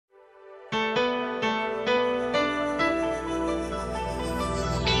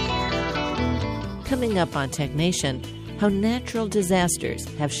Coming up on Tech Nation, how natural disasters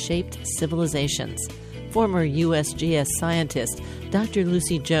have shaped civilizations. Former USGS scientist Dr.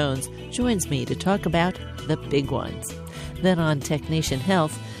 Lucy Jones joins me to talk about the big ones. Then on Tech Nation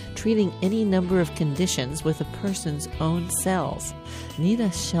Health, treating any number of conditions with a person's own cells.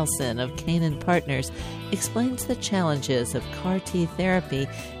 Nita Shelson of Canaan Partners explains the challenges of CAR-T therapy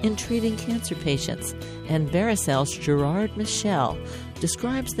in treating cancer patients, and Vericel's Gerard Michel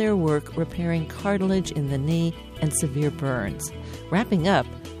describes their work repairing cartilage in the knee and severe burns. Wrapping up,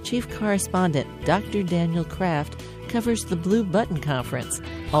 Chief Correspondent Dr. Daniel Kraft covers the Blue Button Conference.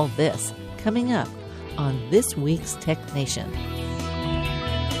 All this coming up on this week's Tech Nation.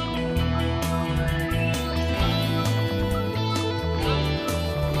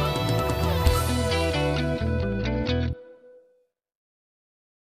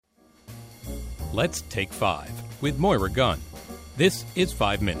 Let's Take 5 with Moira Gunn. This is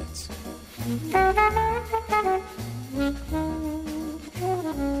 5 Minutes.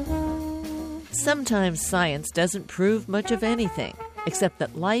 Sometimes science doesn't prove much of anything, except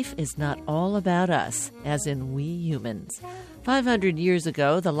that life is not all about us, as in we humans. 500 years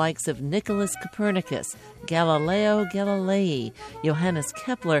ago, the likes of Nicholas Copernicus, Galileo Galilei, Johannes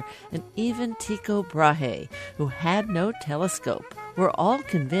Kepler, and even Tycho Brahe, who had no telescope, were all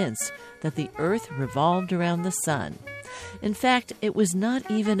convinced that the Earth revolved around the sun. In fact, it was not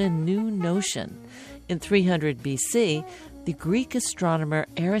even a new notion. In 300 BC, the Greek astronomer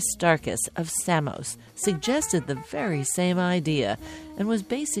Aristarchus of Samos suggested the very same idea and was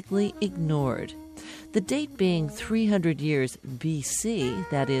basically ignored. The date being 300 years BC,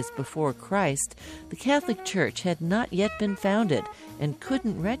 that is, before Christ, the Catholic Church had not yet been founded and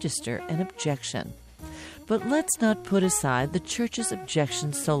couldn't register an objection. But let's not put aside the Church's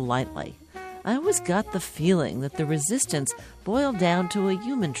objections so lightly. I always got the feeling that the resistance boiled down to a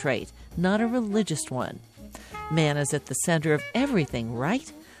human trait, not a religious one. Man is at the center of everything, right?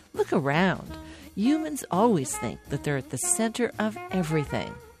 Look around. Humans always think that they're at the center of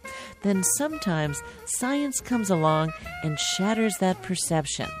everything. Then sometimes science comes along and shatters that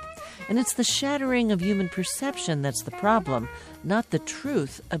perception. And it's the shattering of human perception that's the problem, not the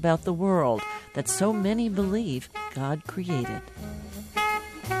truth about the world that so many believe God created.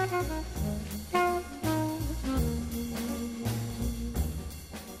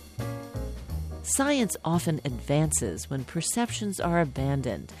 Science often advances when perceptions are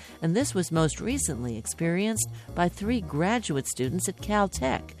abandoned, and this was most recently experienced by 3 graduate students at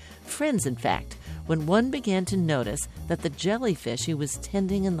Caltech, friends in fact, when one began to notice that the jellyfish he was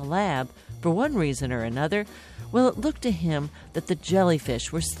tending in the lab, for one reason or another, well, it looked to him that the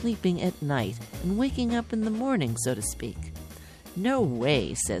jellyfish were sleeping at night and waking up in the morning, so to speak. No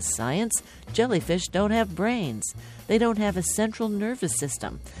way, says science. Jellyfish don't have brains. They don't have a central nervous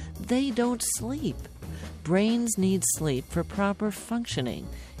system. They don't sleep. Brains need sleep for proper functioning.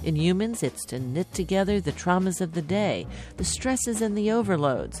 In humans, it's to knit together the traumas of the day, the stresses and the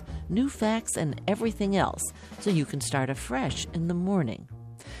overloads, new facts and everything else, so you can start afresh in the morning.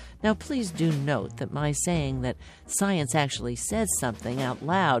 Now, please do note that my saying that science actually says something out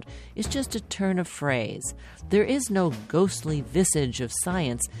loud is just a turn of phrase. There is no ghostly visage of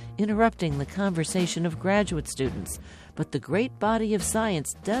science interrupting the conversation of graduate students, but the great body of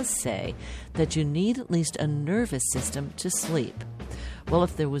science does say that you need at least a nervous system to sleep. Well,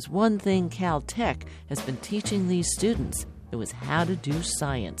 if there was one thing Caltech has been teaching these students, it was how to do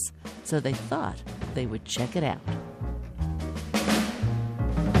science. So they thought they would check it out.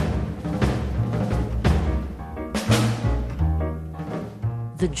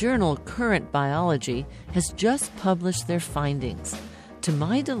 The journal Current Biology has just published their findings. To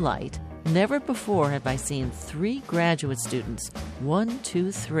my delight, never before have I seen 3 graduate students, 1,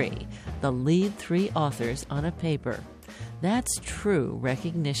 2, 3, the lead 3 authors on a paper. That's true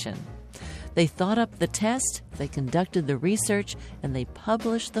recognition. They thought up the test, they conducted the research, and they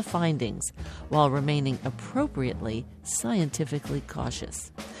published the findings while remaining appropriately scientifically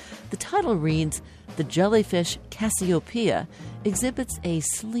cautious. The title reads, "The jellyfish Cassiopeia exhibits a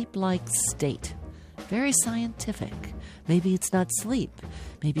sleep-like state." Very scientific. Maybe it's not sleep.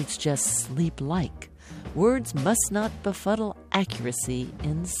 Maybe it's just sleep-like. Words must not befuddle accuracy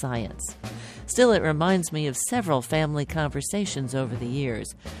in science. Still, it reminds me of several family conversations over the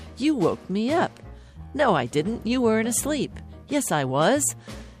years. "You woke me up." "No, I didn't. You weren't asleep." "Yes, I was."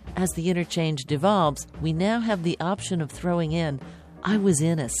 As the interchange devolves, we now have the option of throwing in, "I was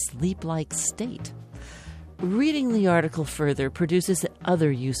in a sleep-like state." Reading the article further produces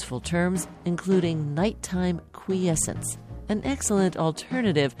other useful terms, including nighttime quiescence, an excellent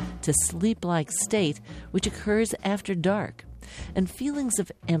alternative to sleep-like state which occurs after dark. And feelings of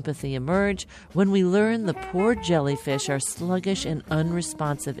empathy emerge when we learn the poor jellyfish are sluggish and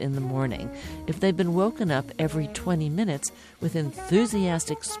unresponsive in the morning if they've been woken up every 20 minutes with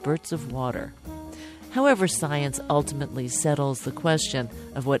enthusiastic spurts of water. However science ultimately settles the question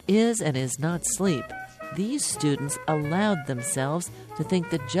of what is and is not sleep, these students allowed themselves to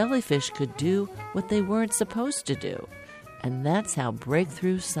think that jellyfish could do what they weren't supposed to do. And that's how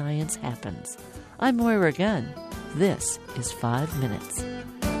breakthrough science happens. I'm Moira Gunn. This is 5 Minutes.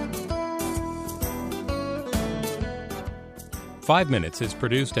 5 Minutes is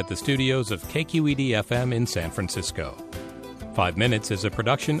produced at the studios of KQED-FM in San Francisco. 5 Minutes is a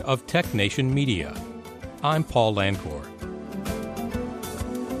production of Tech Nation Media. I'm Paul Lancourt.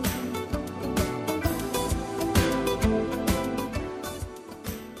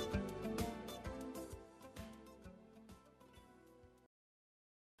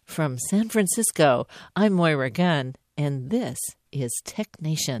 From San Francisco, I'm Moira Gunn, and this is Tech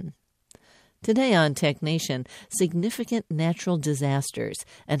Nation. Today on Tech Nation, significant natural disasters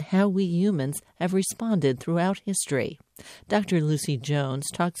and how we humans have responded throughout history. Dr. Lucy Jones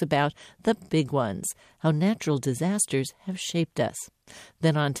talks about the big ones, how natural disasters have shaped us.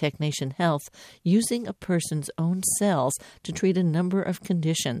 Then on Tech Nation Health, using a person's own cells to treat a number of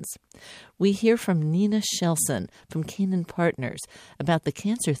conditions. We hear from Nina Shelson from Canaan Partners about the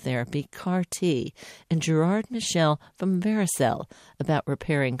cancer therapy CAR-T, and Gerard Michel from Vericel about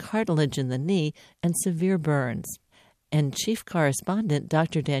repairing cartilage in the knee and severe burns. And Chief Correspondent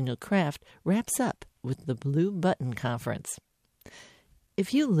Dr. Daniel Kraft wraps up with the Blue Button Conference.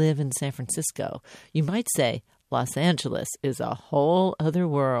 If you live in San Francisco, you might say Los Angeles is a whole other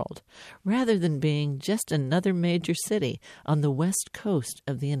world, rather than being just another major city on the west coast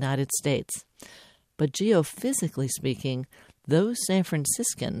of the United States. But geophysically speaking, those San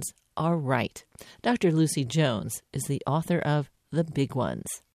Franciscans are right. Dr. Lucy Jones is the author of The Big Ones.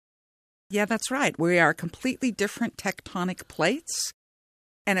 Yeah, that's right. We are completely different tectonic plates.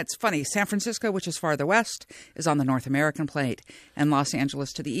 And it's funny, San Francisco, which is farther west, is on the North American plate, and Los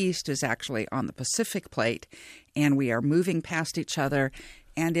Angeles to the east is actually on the Pacific plate. And we are moving past each other.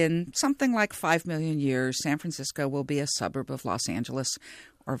 And in something like 5 million years, San Francisco will be a suburb of Los Angeles,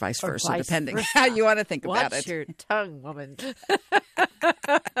 or vice versa, depending how you want to think about it. Watch your tongue, woman.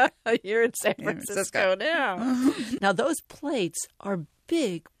 You're in San Francisco now. Now, those plates are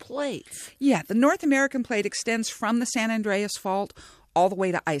big plates. Yeah, the North American plate extends from the San Andreas Fault all the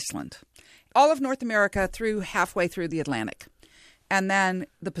way to Iceland. All of North America through halfway through the Atlantic. And then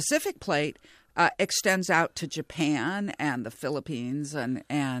the Pacific plate extends out to Japan and the Philippines and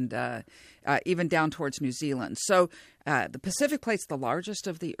even down towards New Zealand. So the Pacific plate's the largest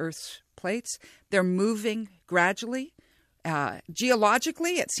of the Earth's plates. They're moving gradually.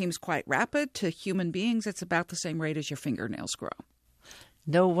 Geologically, it seems quite rapid. To human beings, it's about the same rate as your fingernails grow.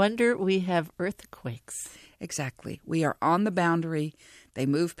 No wonder we have earthquakes. Exactly. We are on the boundary. They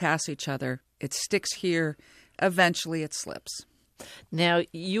move past each other. It sticks here. Eventually, it slips. Now,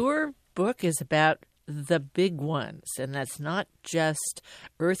 your book is about the big ones, and that's not just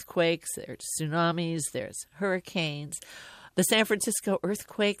earthquakes. There's tsunamis. There's hurricanes. The San Francisco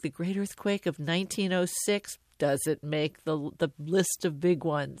earthquake, the Great Earthquake of 1906, doesn't make the list of big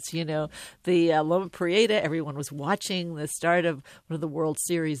ones. You know, the Loma Prieta, everyone was watching the start of one of the World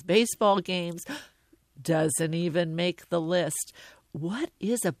Series baseball games, doesn't even make the list. What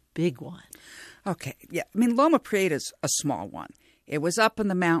is a big one? Okay, yeah. I mean, Loma Prieta is a small one. It was up in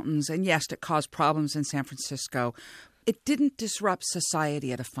the mountains, and yes, it caused problems in San Francisco. It didn't disrupt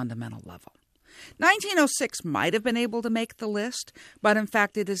society at a fundamental level. 1906 might have been able to make the list, but in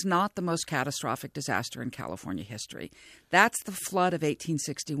fact it is not the most catastrophic disaster in California history. That's the flood of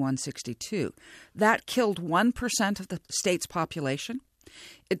 1861-62. That killed 1% of the state's population.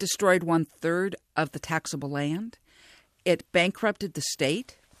 It destroyed 1/3 of the taxable land. It bankrupted the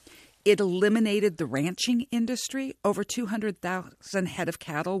state. It eliminated the ranching industry. Over 200,000 head of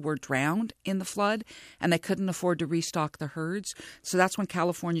cattle were drowned in the flood, and they couldn't afford to restock the herds. So that's when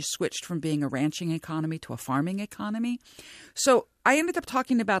California switched from being a ranching economy to a farming economy. So I ended up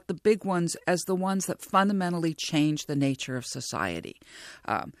talking about the big ones as the ones that fundamentally changed the nature of society.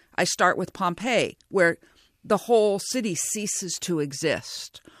 I start with Pompeii, where the whole city ceases to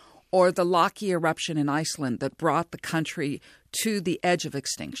exist, or the Laki eruption in Iceland that brought the country to the edge of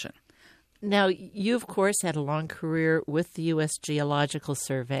extinction. Now, you, of course, had a long career with the U.S. Geological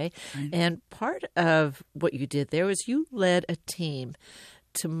Survey, and part of what you did there was you led a team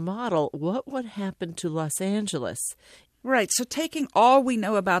to model what would happen to Los Angeles Right. So taking all we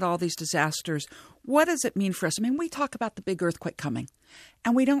know about all these disasters, what does it mean for us? I mean, we talk about the big earthquake coming,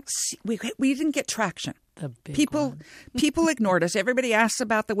 and we didn't get traction. The big People ignored us. Everybody asks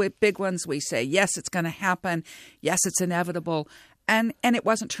about the big ones. We say, yes, it's going to happen. Yes, it's inevitable. And it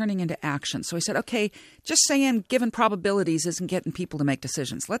wasn't turning into action. So we said, okay, just saying given probabilities isn't getting people to make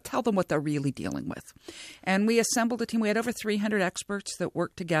decisions. Let's tell them what they're really dealing with. And we assembled a team. We had over 300 experts that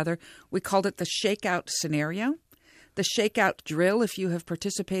worked together. We called it the shakeout scenario. The shakeout drill, if you have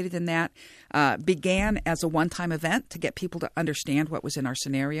participated in that, began as a one-time event to get people to understand what was in our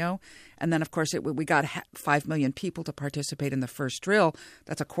scenario. And then, of course, we got 5 million people to participate in the first drill.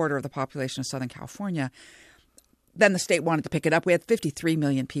 That's a quarter of the population of Southern California. Then the state wanted to pick it up. We had 53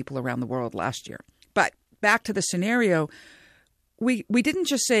 million people around the world last year. But back to the scenario, we didn't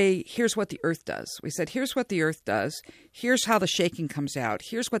just say, here's what the earth does. We said, here's what the earth does. Here's how the shaking comes out.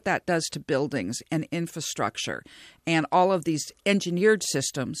 Here's what that does to buildings and infrastructure and all of these engineered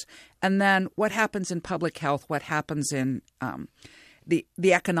systems. And then what happens in public health, what happens in the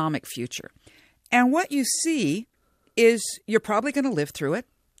economic future. And what you see is you're probably going to live through it.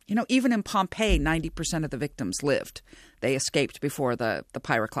 You know, even in Pompeii, 90% of the victims lived. They escaped before the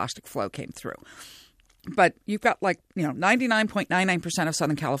pyroclastic flow came through. But you've got 99.99% of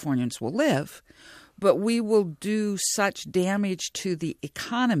Southern Californians will live, but we will do such damage to the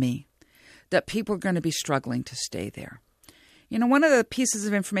economy that people are going to be struggling to stay there. You know, one of the pieces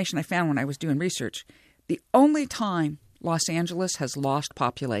of information I found when I was doing research, the only time Los Angeles has lost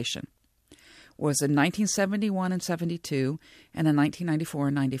population was in 1971 and 72 and in 1994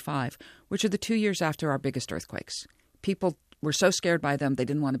 and 95, which are the 2 years after our biggest earthquakes. People were so scared by them, they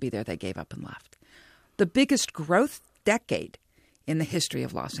didn't want to be there, they gave up and left. The biggest growth decade in the history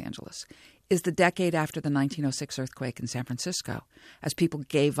of Los Angeles is the decade after the 1906 earthquake in San Francisco, as people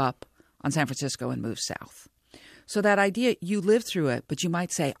gave up on San Francisco and moved south. So that idea, you live through it, but you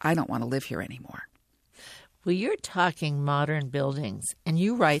might say, I don't want to live here anymore. Well, you're talking modern buildings, and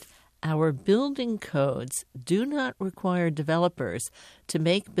you write, our building codes do not require developers to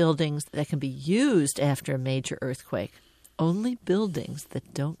make buildings that can be used after a major earthquake. Only buildings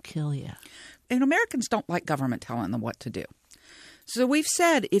that don't kill you. And Americans don't like government telling them what to do. So we've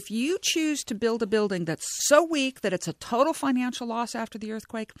said if you choose to build a building that's so weak that it's a total financial loss after the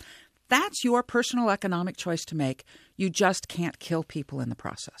earthquake, that's your personal economic choice to make. You just can't kill people in the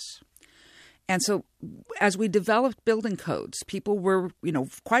process. And so as we developed building codes, people were,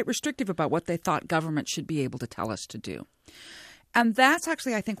 quite restrictive about what they thought government should be able to tell us to do. And that's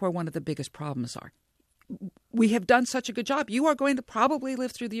actually, I think, where one of the biggest problems are. We have done such a good job. You are going to probably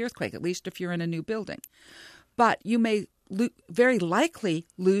live through the earthquake, at least if you're in a new building. But you may very likely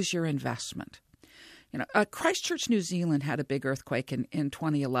lose your investment. Christchurch, New Zealand had a big earthquake in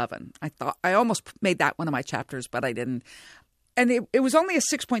 2011. I almost made that one of my chapters, but I didn't. And it was only a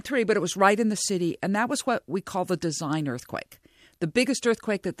 6.3, but it was right in the city. And that was what we call the design earthquake, the biggest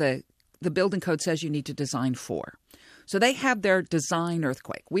earthquake that the building code says you need to design for. So they had their design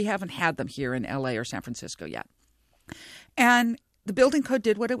earthquake. We haven't had them here in LA or San Francisco yet. And the building code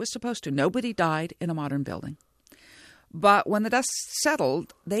did what it was supposed to. Nobody died in a modern building. But when the dust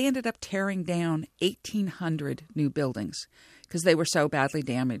settled, they ended up tearing down 1,800 new buildings because they were so badly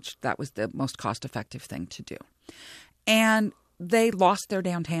damaged. That was the most cost-effective thing to do. And they lost their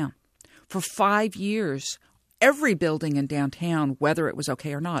downtown. For 5 years, every building in downtown, whether it was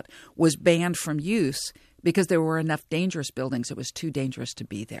okay or not, was banned from use because there were enough dangerous buildings. It was too dangerous to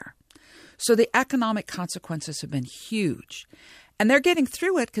be there. So the economic consequences have been huge. And they're getting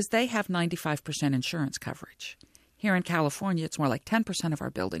through it because they have 95% insurance coverage. Here in California, it's more like 10% of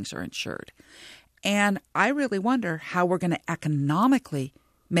our buildings are insured. And I really wonder how we're going to economically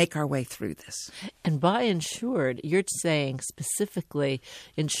make our way through this. And by insured, you're saying specifically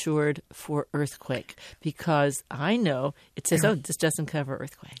insured for earthquake, because I know it says, this doesn't cover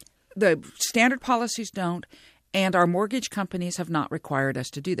earthquake. The standard policies don't, and our mortgage companies have not required us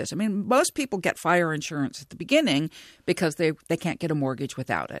to do this. I mean, most people get fire insurance at the beginning because they can't get a mortgage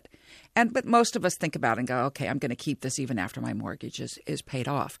without it. But most of us think about it and go, okay, I'm going to keep this even after my mortgage is paid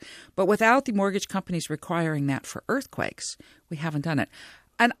off. But without the mortgage companies requiring that for earthquakes, we haven't done it.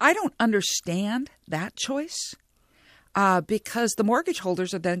 And I don't understand that choice because the mortgage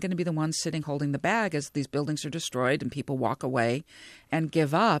holders are then going to be the ones sitting holding the bag as these buildings are destroyed and people walk away and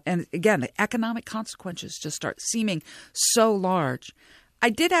give up. And again, the economic consequences just start seeming so large. I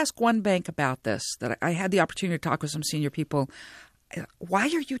did ask one bank about this, that I had the opportunity to talk with some senior people. Why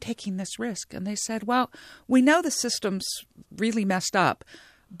are you taking this risk? And they said, well, we know the system's really messed up,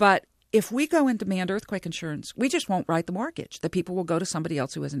 but if we go and demand earthquake insurance, we just won't write the mortgage. The people will go to somebody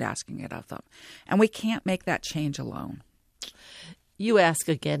else who isn't asking it of them. And we can't make that change alone. You ask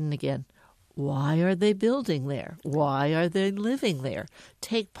again and again, why are they building there? Why are they living there?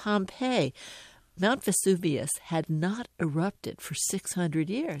 Take Pompeii. Mount Vesuvius had not erupted for 600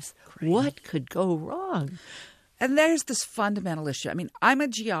 years. Great. What could go wrong? And there's this fundamental issue. I mean, I'm a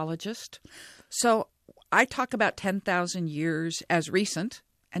geologist, so I talk about 10,000 years as recent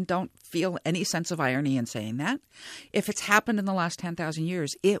and don't feel any sense of irony in saying that. If it's happened in the last 10,000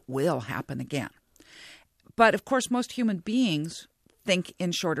 years, it will happen again. But, of course, most human beings think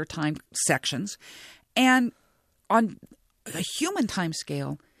in shorter time sections. And on a human time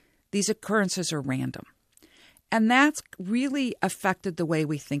scale, these occurrences are random. And that's really affected the way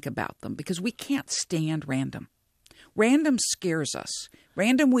we think about them because we can't stand random. Random scares us.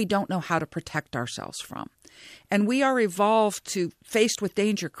 Random we don't know how to protect ourselves from. And we are evolved to, faced with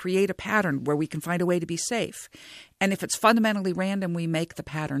danger, create a pattern where we can find a way to be safe. And if it's fundamentally random, we make the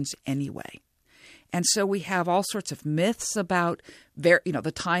patterns anyway. And so we have all sorts of myths about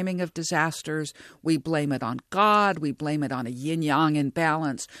the timing of disasters. We blame it on God. We blame it on a yin-yang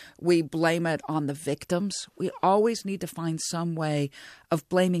imbalance. We blame it on the victims. We always need to find some way of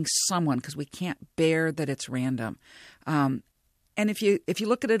blaming someone because we can't bear that it's random. And if you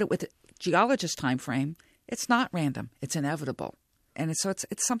look at it with a geologist time frame, it's not random. It's inevitable. And so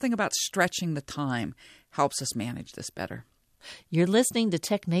it's something about stretching the time helps us manage this better. You're listening to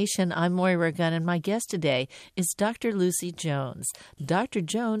Tech Nation. I'm Moira Gunn, and my guest today is Dr. Lucy Jones. Dr.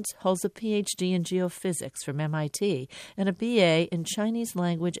 Jones holds a Ph.D. in geophysics from MIT and a B.A. in Chinese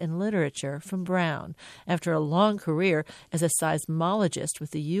language and literature from Brown. After a long career as a seismologist with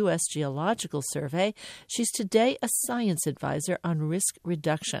the U.S. Geological Survey, she's today a science advisor on risk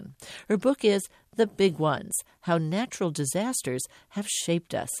reduction. Her book is The Big Ones: How Natural Disasters Have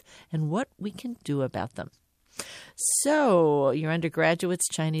Shaped Us and What We Can Do About Them. So, your undergraduate's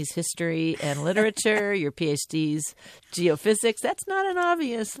Chinese history and literature, your PhD's geophysics. That's not an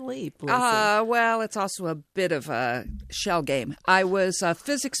obvious leap, Lucy. Well, it's also a bit of a shell game. I was a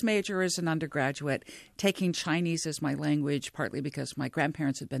physics major as an undergraduate, taking Chinese as my language, partly because my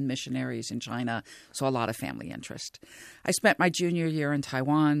grandparents had been missionaries in China, so a lot of family interest. I spent my junior year in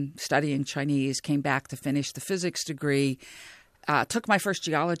Taiwan studying Chinese, came back to finish the physics degree, took my first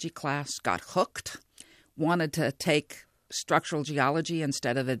geology class, got hooked. Wanted to take structural geology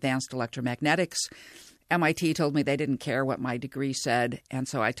instead of advanced electromagnetics. MIT told me they didn't care what my degree said, and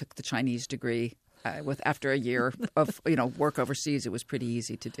so I took the Chinese degree. After a year of work overseas, it was pretty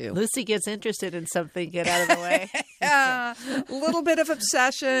easy to do. Lucy gets interested in something, get out of the way. A little bit of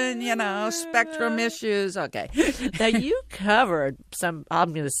obsession, spectrum issues. Okay. Now, you covered I'm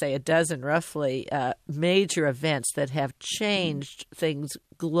going to say a dozen roughly, major events that have changed things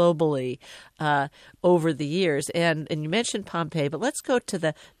globally over the years. And you mentioned Pompeii, but let's go to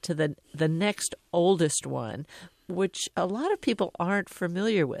the next oldest one, which a lot of people aren't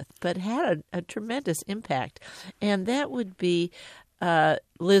familiar with, but had a tremendous impact. And that would be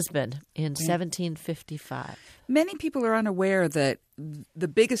Lisbon in 1755. Many people are unaware that the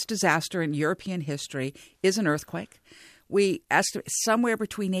biggest disaster in European history is an earthquake. We estimate somewhere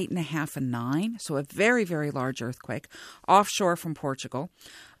between 8.5 and 9, so a very, very large earthquake offshore from Portugal,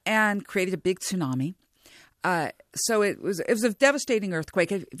 and created a big tsunami. So it was a devastating earthquake.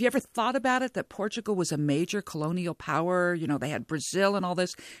 Have you ever thought about it, that Portugal was a major colonial power? They had Brazil and all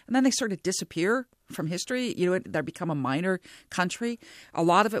this, and then they sort of disappear from history. They become a minor country. A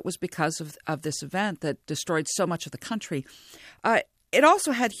lot of it was because of this event that destroyed so much of the country. It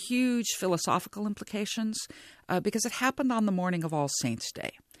also had huge philosophical implications because it happened on the morning of All Saints'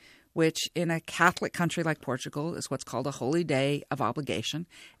 Day, which in a Catholic country like Portugal is what's called a holy day of obligation.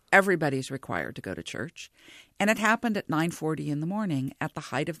 Everybody's required to go to church. And it happened at 9:40 in the morning at the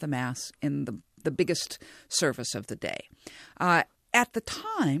height of the Mass in the biggest service of the day. At the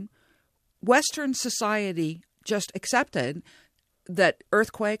time, Western society just accepted that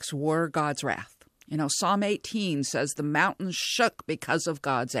earthquakes were God's wrath. Psalm 18 says the mountains shook because of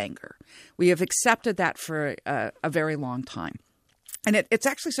God's anger. We have accepted that for a very long time. And it's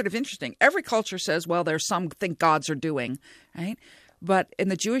actually sort of interesting. Every culture says, well, there's something gods are doing, right? But in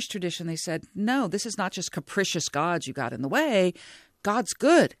the Jewish tradition, they said, no, this is not just capricious gods you got in the way. God's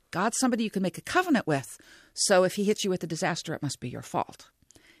good. God's somebody you can make a covenant with. So if he hits you with a disaster, it must be your fault.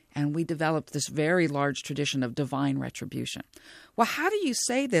 And we developed this very large tradition of divine retribution. Well, how do you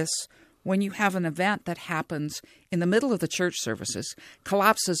say this when you have an event that happens in the middle of the church services,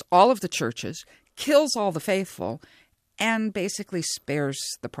 collapses all of the churches, kills all the faithful, and basically spares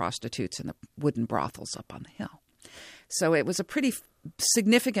the prostitutes and the wooden brothels up on the hill? So it was a pretty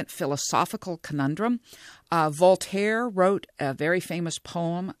significant philosophical conundrum. Voltaire wrote a very famous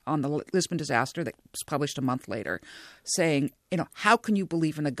poem on the Lisbon disaster that was published a month later, saying, how can you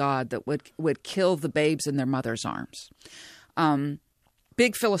believe in a God that would kill the babes in their mother's arms?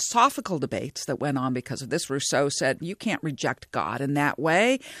 Big philosophical debates that went on because of this. Rousseau said, you can't reject God in that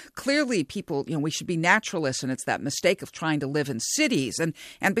way. Clearly, people, we should be naturalists, and it's that mistake of trying to live in cities. And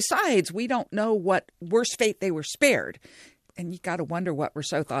besides, we don't know what worse fate they were spared. And you got to wonder what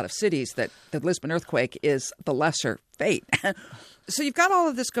Rousseau thought of cities, that the Lisbon earthquake is the lesser fate. So you've got all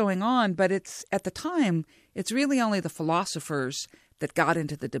of this going on, but at the time, it's really only the philosophers that got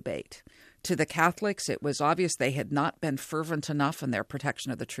into the debate. To the Catholics, it was obvious they had not been fervent enough in their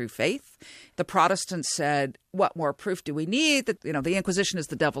protection of the true faith. The Protestants said, what more proof do we need that, the Inquisition is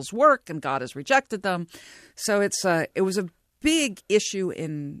the devil's work and God has rejected them? So it was a big issue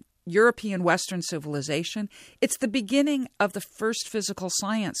in European Western civilization. It's the beginning of the first physical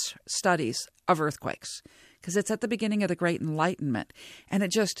science studies of earthquakes, because it's at the beginning of the Great Enlightenment. And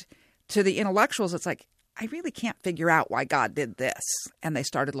it just, to the intellectuals, it's like, I really can't figure out why God did this. And they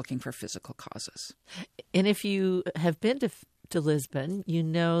started looking for physical causes. And if you have been to Lisbon, you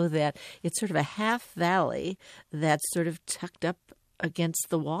know that it's sort of a half valley that's sort of tucked up against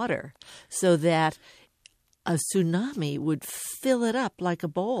the water, so that a tsunami would fill it up like a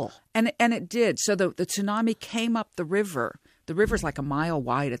bowl. And it did. So the tsunami came up the river. The river's like a mile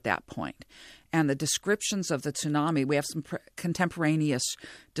wide at that point. And the descriptions of the tsunami, we have some contemporaneous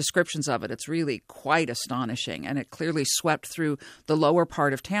descriptions of it. It's really quite astonishing. And it clearly swept through the lower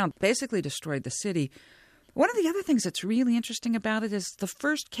part of town, basically destroyed the city. One of the other things that's really interesting about it is the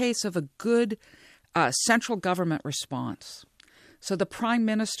first case of a good central government response. So the prime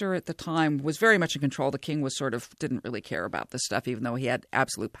minister at the time was very much in control. The king was didn't really care about this stuff, even though he had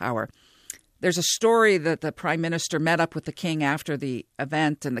absolute power. There's a story that the prime minister met up with the king after the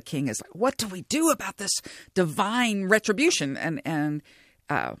event, and the king is like, what do we do about this divine retribution? And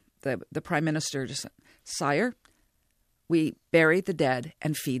the prime minister just said, Sire, we bury the dead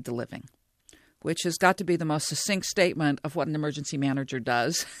and feed the living, which has got to be the most succinct statement of what an emergency manager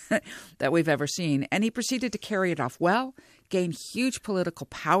does that we've ever seen. And he proceeded to carry it off well, gained huge political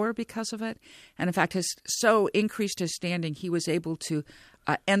power because of it. And in fact, so increased his standing, he was able to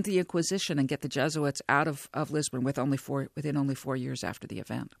end the Inquisition and get the Jesuits out of Lisbon within only 4 years after the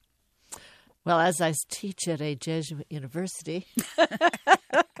event. Well, as I teach at a Jesuit university,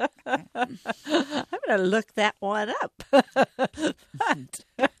 I'm going to look that one up. But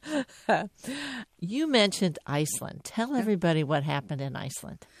you mentioned Iceland. Tell everybody what happened in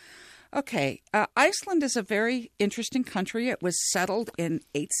Iceland. Okay. Iceland is a very interesting country. It was settled in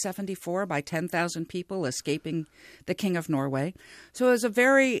 874 by 10,000 people escaping the King of Norway. So it was a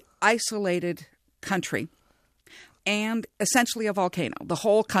very isolated country and essentially a volcano. The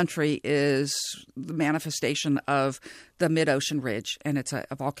whole country is the manifestation of the mid-ocean ridge, and it's a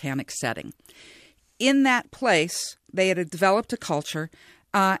volcanic setting. In that place, they had developed a culture,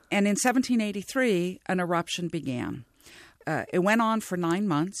 and in 1783, an eruption began. It went on for 9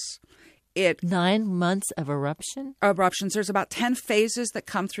 months. 9 months of Eruptions. There's about 10 phases that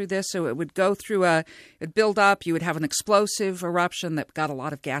come through this. So it would go through it'd build up. You would have an explosive eruption that got a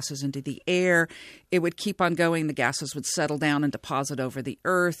lot of gases into the air. It would keep on going. The gases would settle down and deposit over the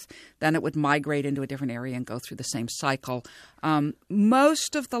earth. Then it would migrate into a different area and go through the same cycle.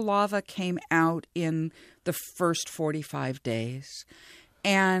 Most of the lava came out in the first 45 days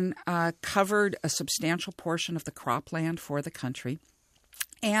and covered a substantial portion of the cropland for the country.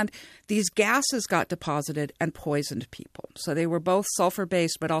 And these gases got deposited and poisoned people. So they were both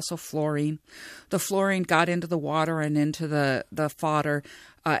sulfur-based, but also fluorine. The fluorine got into the water and into the fodder.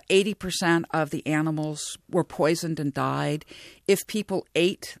 80% of the animals were poisoned and died. If people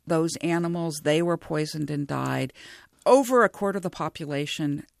ate those animals, they were poisoned and died. Over a quarter of the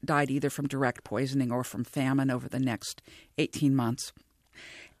population died either from direct poisoning or from famine over the next 18 months.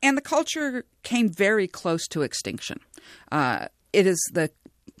 And the culture came very close to extinction. The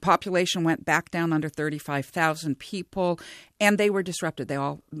population went back down under 35,000 people, and they were disrupted.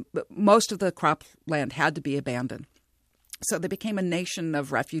 Most of the cropland had to be abandoned. So they became a nation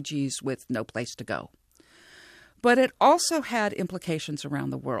of refugees with no place to go. But it also had implications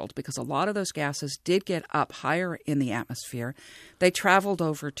around the world because a lot of those gases did get up higher in the atmosphere. They traveled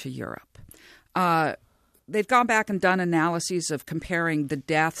over to Europe. They've gone back and done analyses of comparing the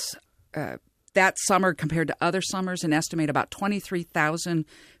deaths that summer compared to other summers, and estimate about 23,000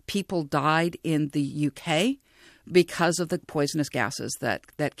 people died in the UK because of the poisonous gases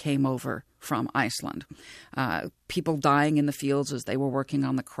that came over from Iceland. People dying in the fields as they were working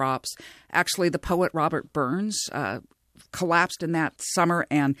on the crops. Actually, the poet Robert Burns collapsed in that summer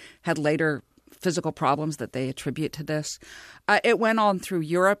and had later physical problems that they attribute to this. It went on through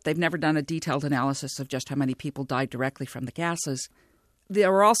Europe. They've never done a detailed analysis of just how many people died directly from the gases.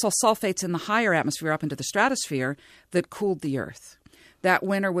 There were also sulfates in the higher atmosphere up into the stratosphere that cooled the Earth. That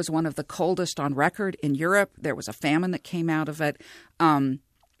winter was one of the coldest on record in Europe. There was a famine that came out of it.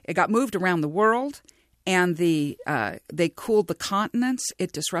 It got moved around the world, and they cooled the continents.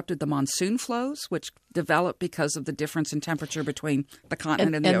 It disrupted the monsoon flows, which developed because of the difference in temperature between the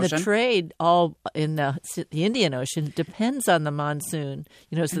continent and the ocean. And the trade all in the Indian Ocean depends on the monsoon,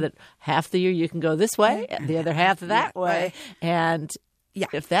 so that half the year you can go this way, the other half that way. And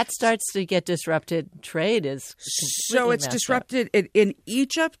if that starts to get disrupted, trade is so it's disrupted. In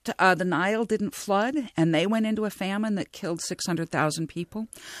Egypt, the Nile didn't flood, and they went into a famine that killed 600,000 people.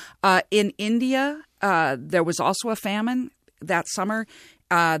 In India, there was also a famine that summer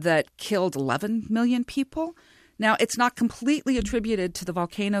that killed 11 million people. Now, it's not completely attributed to the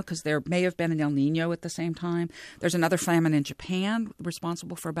volcano because there may have been an El Nino at the same time. There's another famine in Japan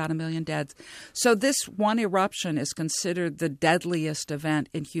responsible for about 1 million deaths. So this one eruption is considered the deadliest event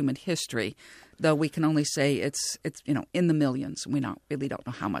in human history, though we can only say it's in the millions. We really don't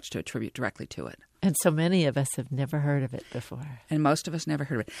know how much to attribute directly to it. And so many of us have never heard of it before. And most of us never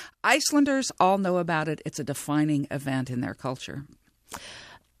heard of it. Icelanders all know about it. It's a defining event in their culture.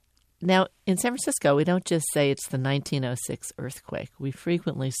 Now, in San Francisco, we don't just say it's the 1906 earthquake. We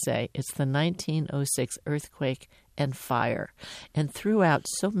frequently say it's the 1906 earthquake and fire. And throughout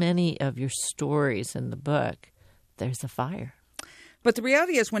so many of your stories in the book, there's a fire. But the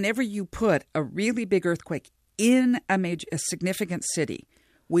reality is whenever you put a really big earthquake in a significant city,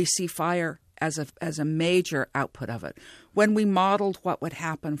 we see fire as a major output of it. When we modeled what would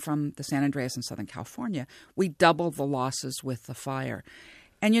happen from the San Andreas in Southern California, we doubled the losses with the fire.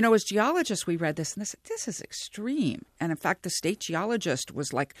 And, as geologists, we read this, and this is extreme. And, in fact, the state geologist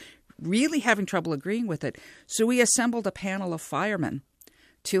was, really having trouble agreeing with it. So we assembled a panel of firemen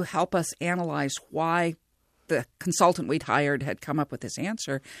to help us analyze why the consultant we'd hired had come up with this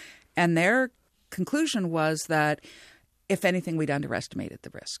answer. And their conclusion was that, if anything, we'd underestimated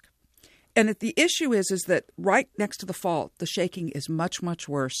the risk. And the issue is that right next to the fault, the shaking is much, much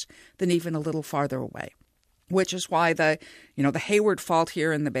worse than even a little farther away. Which is why the Hayward Fault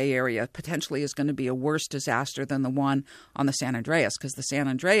here in the Bay Area potentially is going to be a worse disaster than the one on the San Andreas, because the San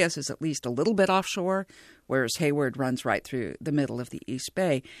Andreas is at least a little bit offshore, whereas Hayward runs right through the middle of the East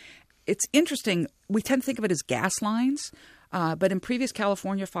Bay. It's interesting. We tend to think of it as gas lines, but in previous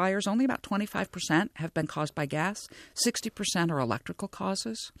California fires, only about 25% have been caused by gas. 60% are electrical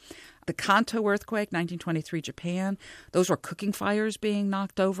causes. The Kanto earthquake, 1923 Japan, those were cooking fires being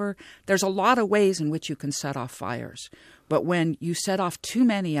knocked over. There's a lot of ways in which you can set off fires. But when you set off too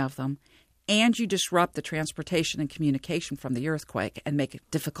many of them and you disrupt the transportation and communication from the earthquake and make it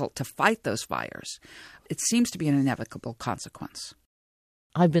difficult to fight those fires, it seems to be an inevitable consequence.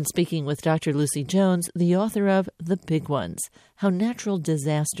 I've been speaking with Dr. Lucy Jones, the author of The Big Ones, How Natural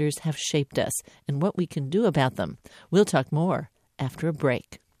Disasters Have Shaped Us and What We Can Do About Them. We'll talk more after a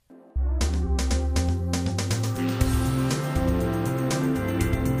break.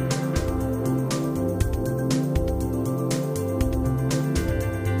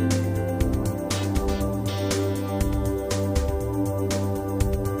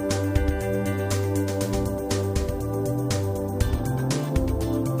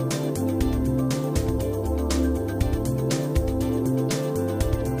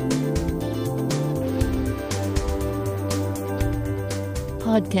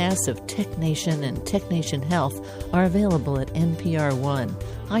 Podcasts of Tech Nation and Tech Nation Health are available at NPR One,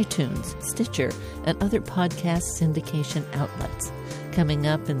 iTunes, Stitcher, and other podcast syndication outlets. Coming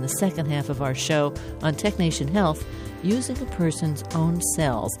up in the second half of our show on Tech Nation Health, using a person's own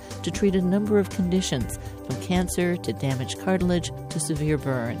cells to treat a number of conditions, from cancer to damaged cartilage to severe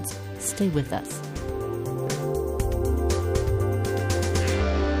burns. Stay with us.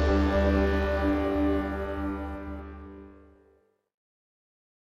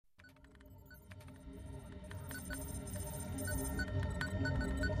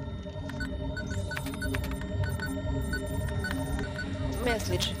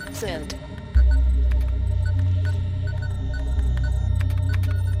 Message sent.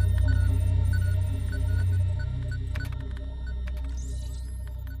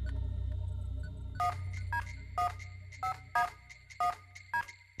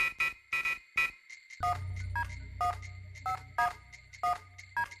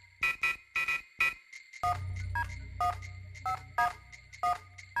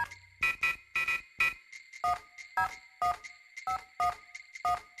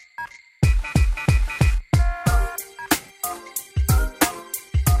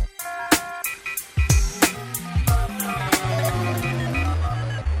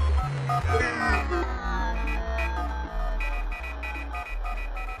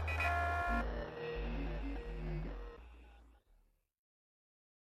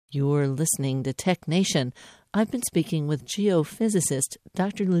 You're listening to Tech Nation. I've been speaking with geophysicist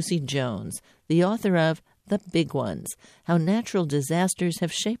Dr. Lucy Jones, the author of The Big Ones, How Natural Disasters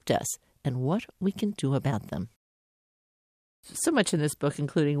Have Shaped Us and What We Can Do About Them. So much in this book,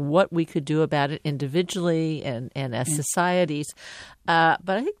 including what we could do about it individually and as societies. But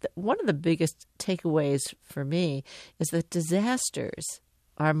I think that one of the biggest takeaways for me is that disasters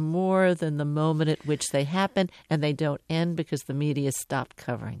are more than the moment at which they happen, and they don't end because the media stopped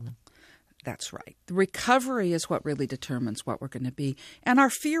covering them. That's right. The recovery is what really determines what we're going to be. And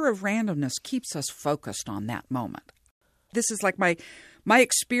our fear of randomness keeps us focused on that moment. This is like my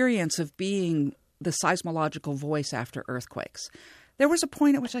experience of being the seismological voice after earthquakes. There was a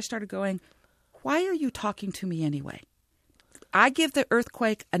point at which I started going, why are you talking to me anyway? I give the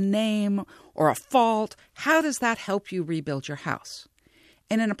earthquake a name or a fault. How does that help you rebuild your house?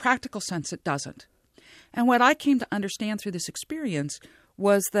 And in a practical sense, it doesn't. And what I came to understand through this experience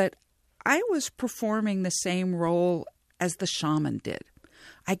was that I was performing the same role as the shaman did.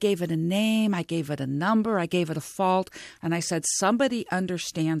 I gave it a name, I gave it a number, I gave it a fault, and I said, somebody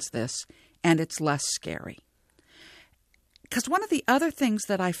understands this, and it's less scary. Because one of the other things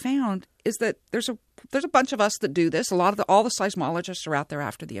that I found is that there's a bunch of us that do this. All the seismologists are out there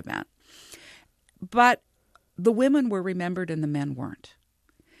after the event. But the women were remembered and the men weren't.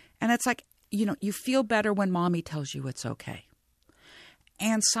 And it's like, you feel better when mommy tells you it's okay.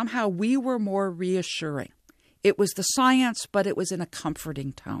 And somehow we were more reassuring. It was the science, but it was in a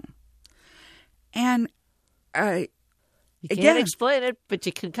comforting tone. And you can't explain it, but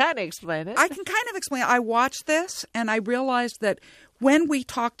you can kind of explain it. I can kind of explain it. I watched this, and I realized that when we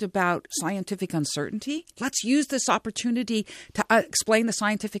talked about scientific uncertainty, let's use this opportunity to explain the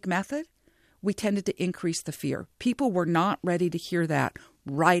scientific method, we tended to increase the fear. People were not ready to hear that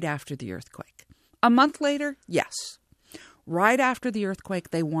right after the earthquake. A month later, yes. Right after the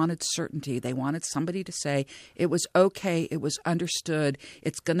earthquake, they wanted certainty. They wanted somebody to say it was okay, it was understood,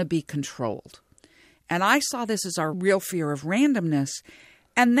 it's going to be controlled. And I saw this as our real fear of randomness.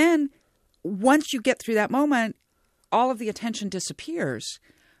 And then once you get through that moment, all of the attention disappears.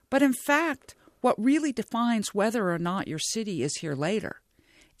 But in fact, what really defines whether or not your city is here later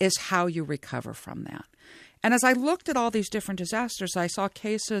is how you recover from that. And as I looked at all these different disasters, I saw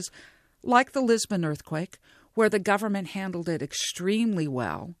cases like the Lisbon earthquake, where the government handled it extremely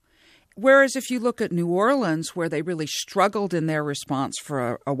well. Whereas if you look at New Orleans, where they really struggled in their response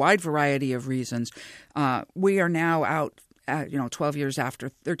for a wide variety of reasons, we are now out, 13 years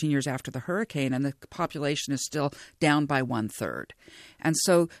after the hurricane, and the population is still down by 1/3. And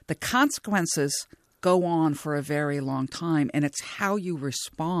so the consequences go on for a very long time, and it's how you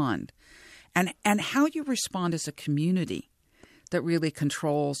respond. And how you respond as a community that really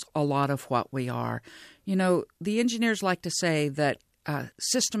controls a lot of what we are. The engineers like to say that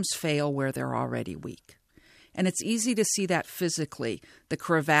systems fail where they're already weak. And it's easy to see that physically, the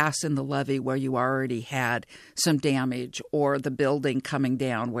crevasse in the levee where you already had some damage, or the building coming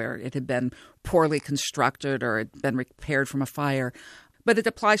down where it had been poorly constructed or had been repaired from a fire. But it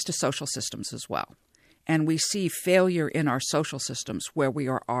applies to social systems as well. And we see failure in our social systems where we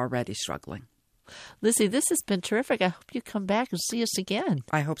are already struggling. Lizzie, this has been terrific. I hope you come back and see us again.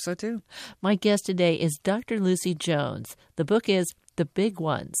 I hope so, too. My guest today is Dr. Lucy Jones. The book is The Big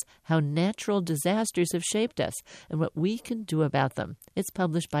Ones, How Natural Disasters Have Shaped Us and What We Can Do About Them. It's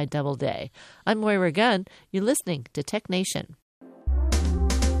published by Doubleday. I'm Moira Gunn. You're listening to Tech Nation.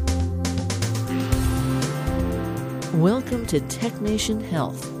 Welcome to Tech Nation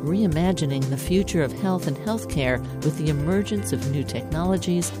Health, reimagining the future of health and healthcare with the emergence of new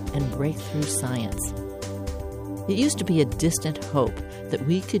technologies and breakthrough science. It used to be a distant hope that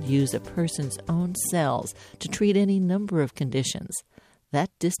we could use a person's own cells to treat any number of conditions.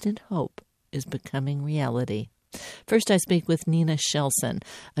 That distant hope is becoming reality. First, I speak with Nina Shelson,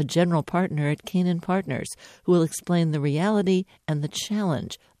 a general partner at Canaan Partners, who will explain the reality and the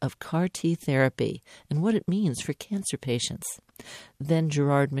challenge of CAR-T therapy and what it means for cancer patients. Then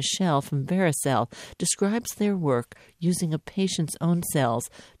Gerard Michel from Vericel describes their work using a patient's own cells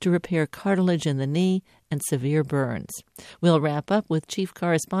to repair cartilage in the knee and severe burns. We'll wrap up with Chief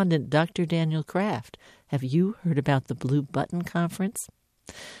Correspondent Dr. Daniel Kraft. Have you heard about the Blue Button Conference?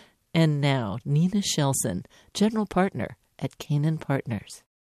 And now, Nina Shelson, General Partner at Canaan Partners.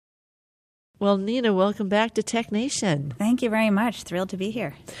 Well, Nina, welcome back to Tech Nation. Thank you very much. Thrilled to be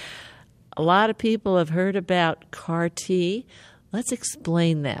here. A lot of people have heard about CAR-T. Let's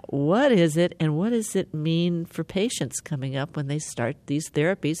explain that. What is it, and what does it mean for patients coming up when these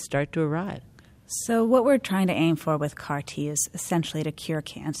therapies start to arrive? So what we're trying to aim for with CAR-T is essentially to cure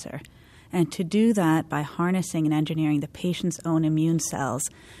cancer. And to do that by harnessing and engineering the patient's own immune cells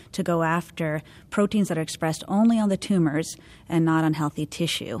to go after proteins that are expressed only on the tumors and not on healthy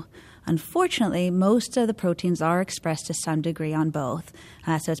tissue. Unfortunately, most of the proteins are expressed to some degree on both.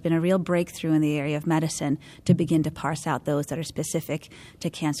 So it's been a real breakthrough in the area of medicine to begin to parse out those that are specific to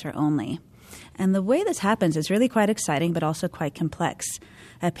cancer only. And the way this happens is really quite exciting, but also quite complex.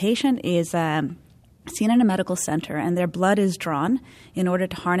 A patient is seen in a medical center, and their blood is drawn in order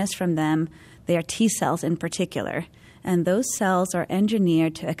to harness from them their T cells in particular. And those cells are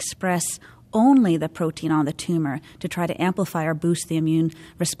engineered to express only the protein on the tumor to try to amplify or boost the immune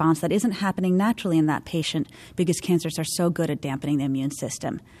response that isn't happening naturally in that patient because cancers are so good at dampening the immune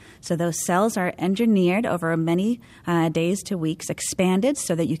system. So those cells are engineered over many days to weeks, expanded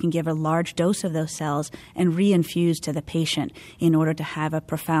so that you can give a large dose of those cells and reinfuse to the patient in order to have a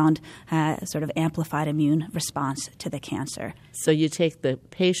profound sort of amplified immune response to the cancer. So you take the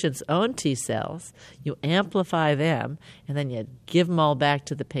patient's own T cells, you amplify them, and then you give them all back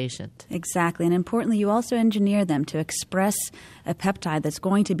to the patient. Exactly. And importantly, you also engineer them to express a peptide that's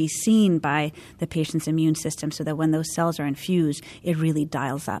going to be seen by the patient's immune system so that when those cells are infused, it really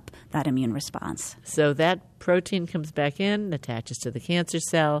dials up that immune response. So that protein comes back in, attaches to the cancer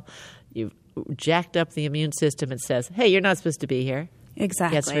cell. You've jacked up the immune system and says, hey, you're not supposed to be here.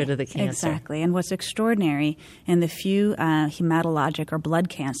 Exactly. Gets rid of the cancer. Exactly. And what's extraordinary in the few hematologic or blood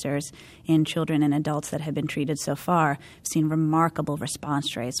cancers in children and adults that have been treated so far, we've seen remarkable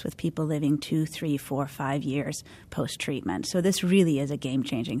response rates with people living 2, 3, 4, 5 years post-treatment. So this really is a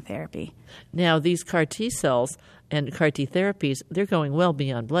game-changing therapy. Now, these CAR T cells and CAR T therapies, they're going well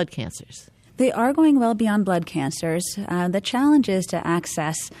beyond blood cancers. They are going well beyond blood cancers. The challenge is to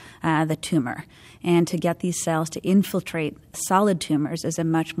access the tumor. And to get these cells to infiltrate solid tumors is a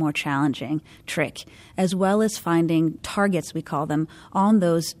much more challenging trick, as well as finding targets, we call them, on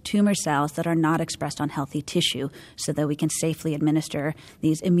those tumor cells that are not expressed on healthy tissue so that we can safely administer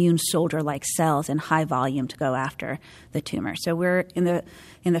these immune soldier-like cells in high volume to go after the tumor. So we're in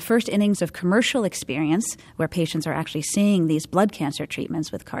the first innings of commercial experience where patients are actually seeing these blood cancer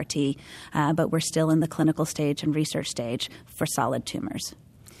treatments with CAR T, but we're still in the clinical stage and research stage for solid tumors.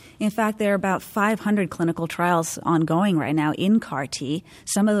 In fact, there are about 500 clinical trials ongoing right now in CAR T.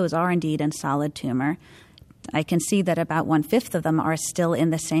 Some of those are indeed in solid tumor. I can see that about 1/5 of them are still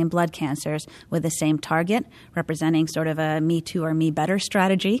in the same blood cancers with the same target, representing sort of a me too or me better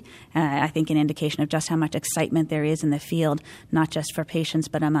strategy. I think an indication of just how much excitement there is in the field, not just for patients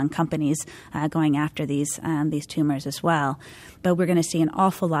but among companies going after these tumors as well. But we're going to see an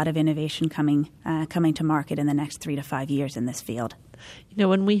awful lot of innovation coming to market in the next 3 to 5 years in this field. You know,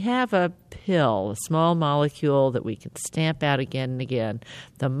 when we have a pill, a small molecule that we can stamp out again and again,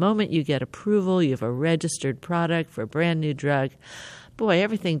 the moment you get approval, you have a registered product for a brand new drug, boy,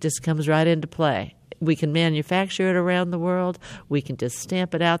 everything just comes right into play. We can manufacture it around the world. We can just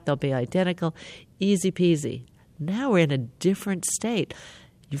stamp it out. They'll be identical. Easy peasy. Now we're in a different state.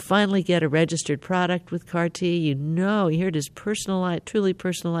 You finally get a registered product with CAR T. You know, here it is personalized, truly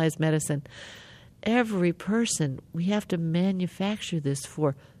personalized medicine. Every person we have to manufacture this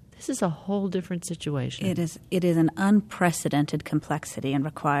for. This is a whole different situation. It is an unprecedented complexity and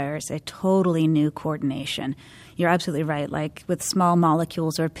requires a totally new coordination. You're absolutely right. Like with small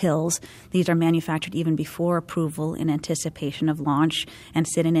molecules or pills, these are manufactured even before approval in anticipation of launch and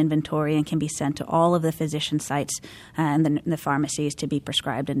sit in inventory and can be sent to all of the physician sites and the pharmacies to be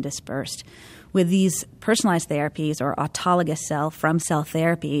prescribed and dispersed. With these personalized therapies or autologous cell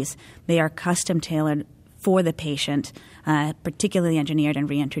therapies, they are custom tailored for the patient, particularly engineered and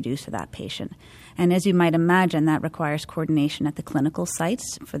reintroduced to that patient. And as you might imagine, that requires coordination at the clinical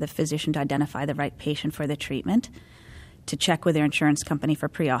sites for the physician to identify the right patient for the treatment, to check with their insurance company for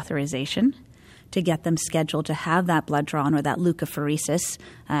pre-authorization, to get them scheduled to have that blood drawn or that leukapheresis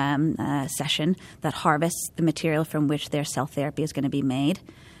session that harvests the material from which their cell therapy is going to be made.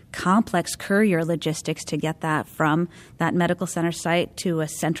 Complex courier logistics to get that from that medical center site to a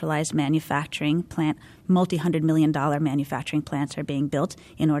centralized manufacturing plant. Multi-$100 million manufacturing plants are being built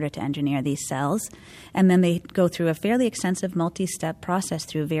in order to engineer these cells. And then they go through a fairly extensive multi-step process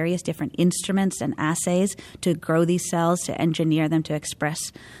through various different instruments and assays to grow these cells, to engineer them to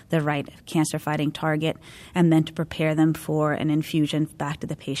express the right cancer-fighting target, and then to prepare them for an infusion back to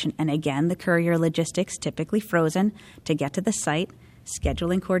the patient. And again, the courier logistics, typically frozen, to get to the site.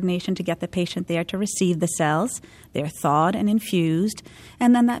 Scheduling coordination to get the patient there to receive the cells. They're thawed and infused.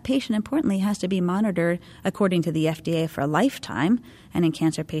 And then that patient, importantly, has to be monitored according to the FDA for a lifetime. And in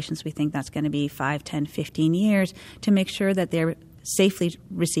cancer patients, we think that's going to be 5, 10, 15 years to make sure that they're safely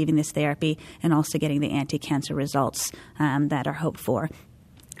receiving this therapy and also getting the anti-cancer results that are hoped for.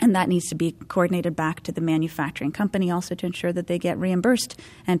 And that needs to be coordinated back to the manufacturing company also to ensure that they get reimbursed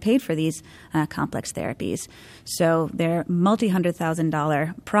and paid for these complex therapies. So they're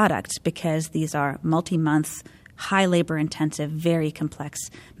multi-$100,000 products because these are multi-month, high labor-intensive, very complex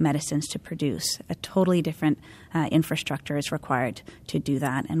medicines to produce. A totally different infrastructure is required to do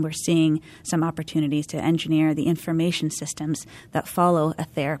that. And we're seeing some opportunities to engineer the information systems that follow a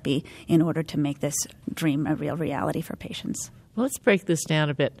therapy in order to make this dream a real reality for patients. Well, let's break this down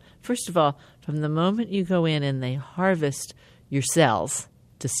a bit. First of all, from the moment you go in and they harvest your cells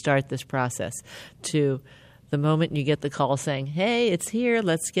to start this process to the moment you get the call saying, hey, it's here,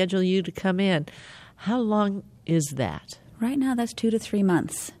 let's schedule you to come in, how long is that? Right now, that's 2 to 3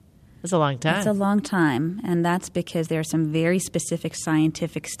 months. That's a long time. It's a long time, and that's because there are some very specific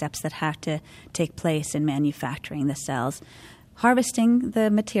scientific steps that have to take place in manufacturing the cells. Harvesting the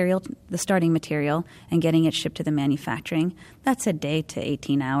material, the starting material, and getting it shipped to the manufacturing, that's a day to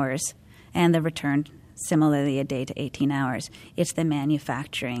 18 hours. And the return, similarly, a day to 18 hours. It's the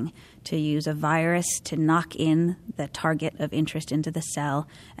manufacturing to use a virus to knock in the target of interest into the cell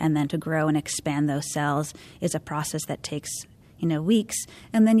and then to grow and expand those cells is a process that takes weeks.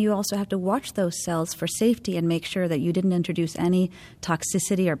 And then you also have to watch those cells for safety and make sure that you didn't introduce any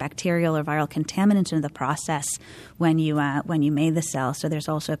toxicity or bacterial or viral contaminants into the process when you made the cell. So there's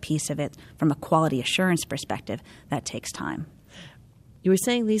also a piece of it from a quality assurance perspective that takes time. You were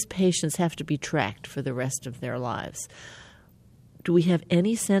saying these patients have to be tracked for the rest of their lives. Do we have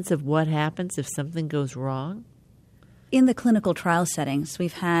any sense of what happens if something goes wrong? In the clinical trial settings,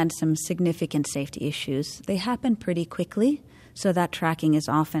 we've had some significant safety issues. They happen pretty quickly. So that tracking is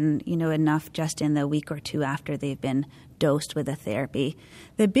often, enough just in the week or two after they've been dosed with a therapy.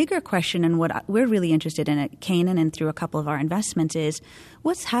 The bigger question and what we're really interested in at Canaan and through a couple of our investments is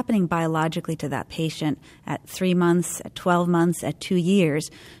what's happening biologically to that patient at 3 months, at 12 months, at 2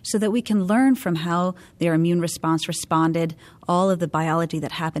 years, so that we can learn from how their immune response responded, all of the biology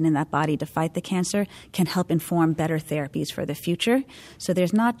that happened in that body to fight the cancer can help inform better therapies for the future. So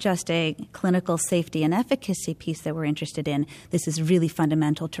there's not just a clinical safety and efficacy piece that we're interested in. This is really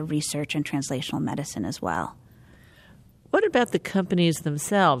fundamental to research and translational medicine as well. What about the companies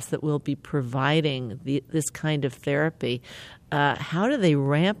themselves that will be providing this kind of therapy? How do they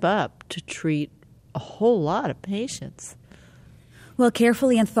ramp up to treat a whole lot of patients? Well,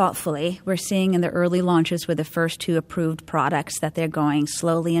 carefully and thoughtfully, we're seeing in the early launches with the first 2 approved products that they're going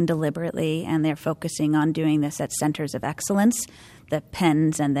slowly and deliberately, and they're focusing on doing this at centers of excellence, the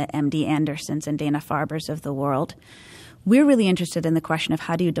Penns and the MD Andersons and Dana-Farbers of the world. We're really interested in the question of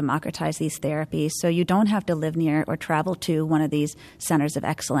how do you democratize these therapies so you don't have to live near or travel to one of these centers of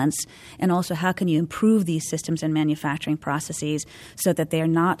excellence, and also how can you improve these systems and manufacturing processes so that they're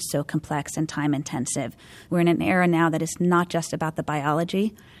not so complex and time-intensive. We're in an era now that is not just about the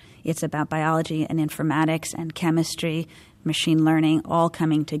biology. It's about biology and informatics and chemistry, machine learning, all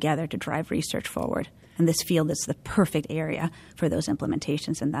coming together to drive research forward. And this field is the perfect area for those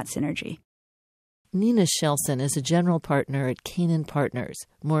implementations and that synergy. Nina Shelson is a general partner at Canaan Partners.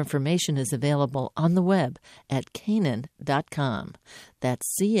 More information is available on the web at Canaan.com.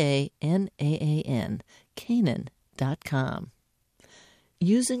 That's Canaan, Canaan.com.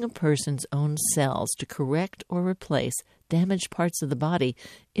 Using a person's own cells to correct or replace damaged parts of the body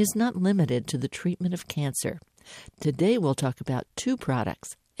is not limited to the treatment of cancer. Today we'll talk about 2 products,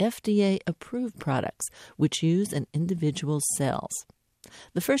 FDA-approved products, which use an individual's cells.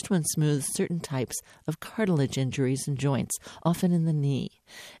 The first one smooths certain types of cartilage injuries and joints, often in the knee,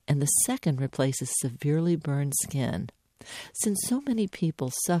 and the second replaces severely burned skin. Since so many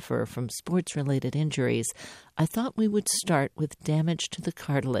people suffer from sports-related injuries, I thought we would start with damage to the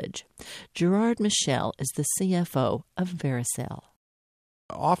cartilage. Gerard Michel is the CFO of Vericel.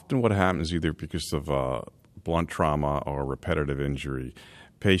 Often what happens, either because of blunt trauma or repetitive injury,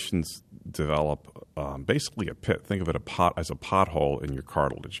 patients develop basically a pit. Think of it as a pothole in your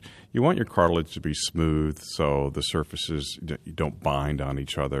cartilage. You want your cartilage to be smooth so the surfaces don't bind on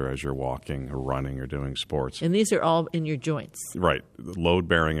each other as you're walking or running or doing sports. And these are all in your joints. Right.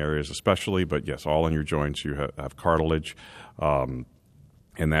 Load-bearing areas especially, but yes, all in your joints you have cartilage. And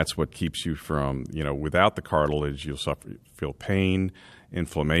that's what keeps you from, without the cartilage, you'll feel pain,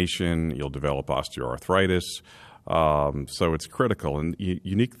 inflammation, you'll develop osteoarthritis. So it's critical. And the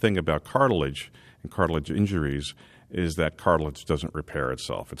unique thing about cartilage and cartilage injuries is that cartilage doesn't repair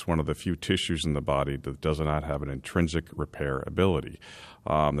itself. It's one of the few tissues in the body that does not have an intrinsic repair ability.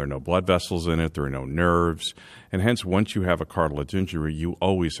 There are no blood vessels in it. There are no nerves. And hence, once you have a cartilage injury, you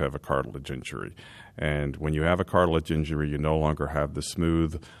always have a cartilage injury. And when you have a cartilage injury, you no longer have the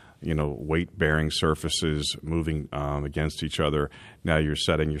smooth weight-bearing surfaces moving against each other. Now you're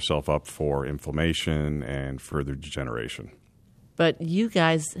setting yourself up for inflammation and further degeneration. But you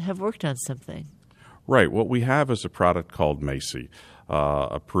guys have worked on something. Right. What we have is a product called MACI,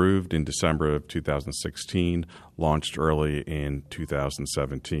 approved in December of 2016, launched early in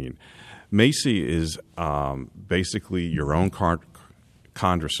 2017. MACI is basically your own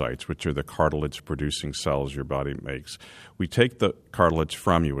chondrocytes, which are the cartilage-producing cells your body makes. We take the cartilage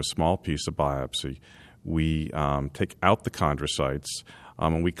from you, a small piece of biopsy. We take out the chondrocytes,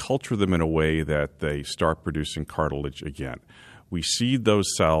 and we culture them in a way that they start producing cartilage again. We seed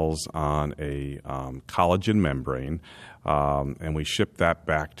those cells on a collagen membrane, and we ship that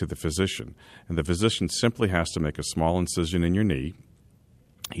back to the physician. And the physician simply has to make a small incision in your knee.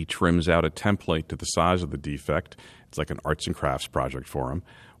 He trims out a template to the size of the defect. It's like an arts and crafts project for him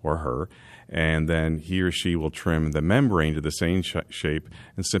or her. And then he or she will trim the membrane to the same shape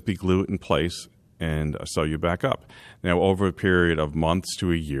and simply glue it in place and sew you back up. Now, over a period of months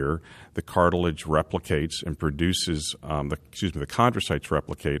to a year, the cartilage replicates and produces, the chondrocytes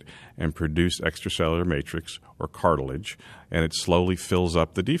replicate and produce extracellular matrix or cartilage, and it slowly fills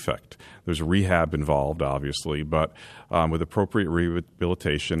up the defect. There's rehab involved, obviously, but with appropriate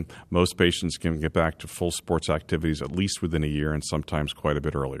rehabilitation, most patients can get back to full sports activities at least within a year and sometimes quite a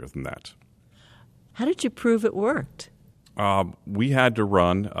bit earlier than that. How did you prove it worked? We had to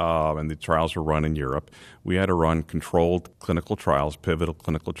run, and the trials were run in Europe, we had to run controlled clinical trials, pivotal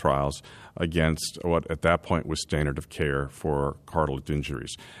clinical trials, against what at that point was standard of care for cartilage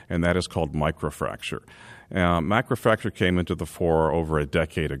injuries, and that is called microfracture. Macrofracture came into the fore over a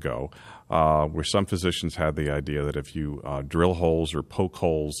decade ago, where some physicians had the idea that if you drill holes or poke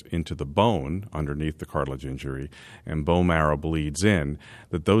holes into the bone underneath the cartilage injury and bone marrow bleeds in,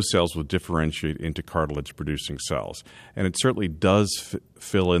 that those cells will differentiate into cartilage-producing cells. And it certainly does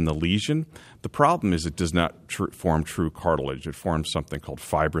fill in the lesion. The problem is it does not form true cartilage. It forms something called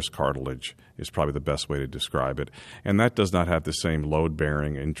fibrous cartilage is probably the best way to describe it. And that does not have the same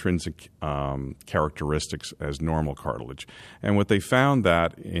load-bearing intrinsic characteristics as normal cartilage. And what they found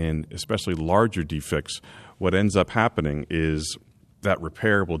that in especially larger defects, what ends up happening is that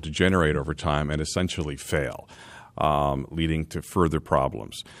repair will degenerate over time and essentially fail, leading to further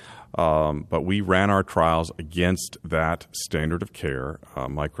problems. But we ran our trials against that standard of care,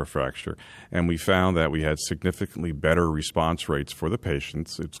 microfracture, and we found that we had significantly better response rates for the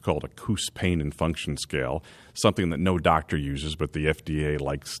patients. It's called a KOOS pain and function scale, something that no doctor uses, but the FDA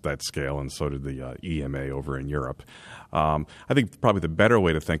likes that scale, and so did the EMA over in Europe. I think probably the better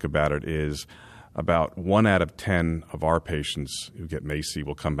way to think about it is about 1 out of 10 of our patients who get MACI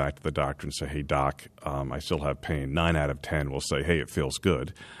will come back to the doctor and say, hey, doc, I still have pain. 9 out of 10 will say, hey, it feels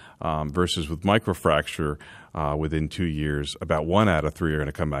good. Versus with microfracture, within 2 years, about 1 out of 3 are going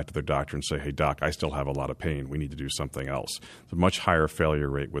to come back to their doctor and say, hey, doc, I still have a lot of pain. We need to do something else. It's a much higher failure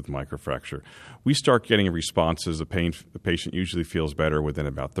rate with microfracture. We start getting responses. The patient usually feels better within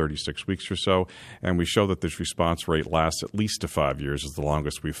about 36 weeks or so, and we show that this response rate lasts at least to 5 years. Is the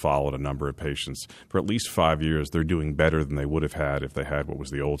longest we've followed a number of patients. For at least 5 years, they're doing better than they would have had if they had what was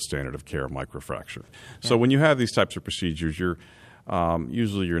the old standard of care, microfracture. Yeah. So when you have these types of procedures,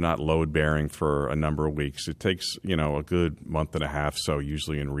 usually you're not load-bearing for a number of weeks. It takes, a good month and a half, so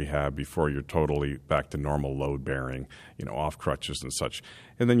usually in rehab before you're totally back to normal load-bearing, off crutches and such.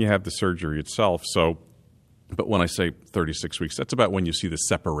 And then you have the surgery itself. But when I say 36 weeks, that's about when you see the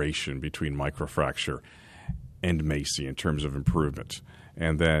separation between microfracture and MACI in terms of improvement.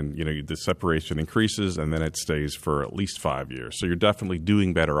 And then, the separation increases, and then it stays for at least 5 years. So you're definitely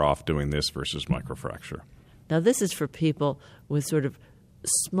doing better off doing this versus microfracture. Now, this is for people with sort of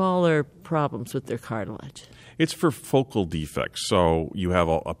smaller problems with their cartilage. It's for focal defects. So you have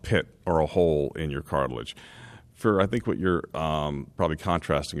a pit or a hole in your cartilage. I think what you're probably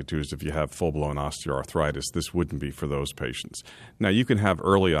contrasting it to is if you have full-blown osteoarthritis, this wouldn't be for those patients. Now, you can have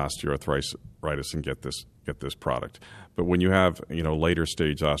early osteoarthritis and get this product. But when you have later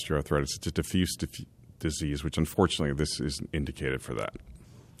stage osteoarthritis, it's a diffuse disease, which unfortunately this isn't indicated for that.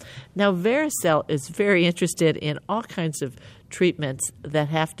 Now, Vericel is very interested in all kinds of treatments that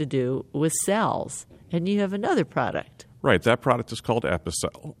have to do with cells, and you have another product. Right. That product is called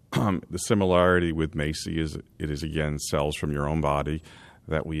Epicel. The similarity with MACI is it is, again, cells from your own body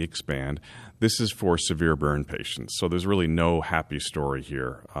that we expand. This is for severe burn patients, so there's really no happy story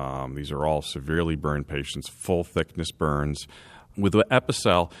here. These are all severely burned patients, full-thickness burns. With the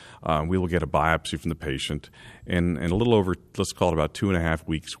Epicel, we will get a biopsy from the patient, and a little over, let's call it about 2.5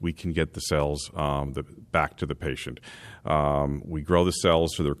 weeks, we can get the cells back to the patient. We grow the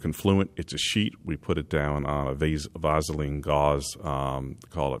cells so they're confluent. It's a sheet. We put it down on a Vaseline gauze,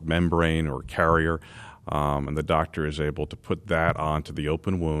 call it membrane or carrier, and the doctor is able to put that onto the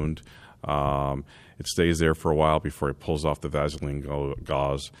open wound. It stays there for a while before he pulls off the Vaseline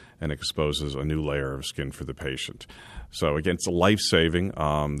gauze and exposes a new layer of skin for the patient. So again, it's a life-saving.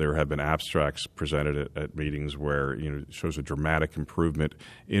 There have been abstracts presented at meetings where it shows a dramatic improvement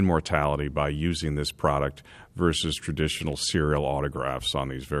in mortality by using this product versus traditional serial autographs on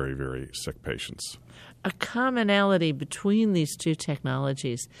these very, very sick patients. A commonality between these two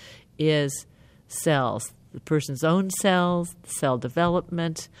technologies is cells, the person's own cells, cell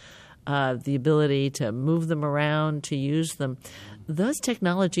development, the ability to move them around, to use them. Those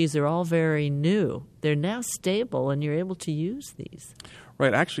technologies are all very new. They're now stable, and you're able to use these.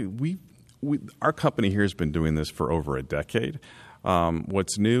 Right. Actually, our company here has been doing this for over a decade.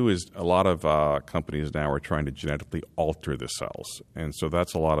 What's new is a lot of companies now are trying to genetically alter the cells, and so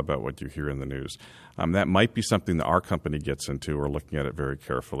that's a lot about what you hear in the news. That might be something that our company gets into. We're looking at it very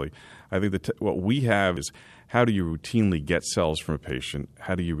carefully. I think what we have is, how do you routinely get cells from a patient?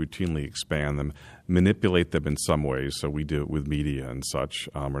 How do you routinely expand them, manipulate them in some ways? So we do it with media and such.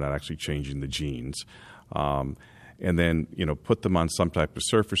 We're not actually changing the genes. And then, put them on some type of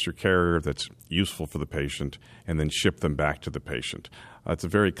surface or carrier that's useful for the patient, and then ship them back to the patient. It's a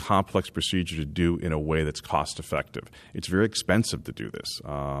very complex procedure to do in a way that's cost-effective. It's very expensive to do this.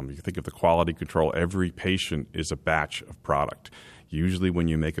 You think of the quality control. Every patient is a batch of product. Usually when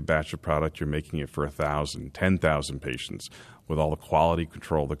you make a batch of product, you're making it for 1,000, 10,000 patients with all the quality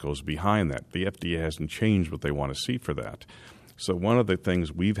control that goes behind that. The FDA hasn't changed what they want to see for that. So one of the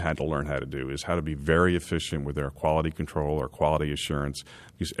things we've had to learn how to do is how to be very efficient with our quality control or quality assurance,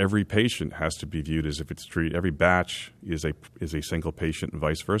 because every patient has to be viewed as if it's treated. Every batch is a single patient and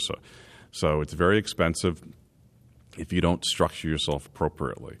vice versa. So it's very expensive if you don't structure yourself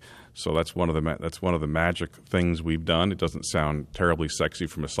appropriately. So that's one of the magic things we've done. It doesn't sound terribly sexy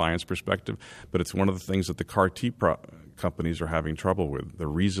from a science perspective, but it's one of the things that the CAR-T companies are having trouble with. The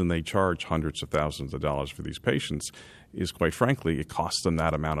reason they charge hundreds of thousands of dollars for these patients is, quite frankly, it costs them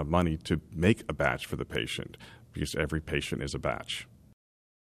that amount of money to make a batch for the patient, because every patient is a batch.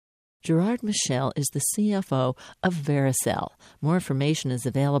 Gerard Michel is the CFO of Vericel. More information is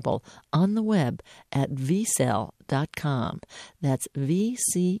available on the web at vcell.com. That's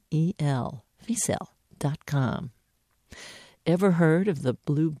VCEL, vcell.com. Ever heard of the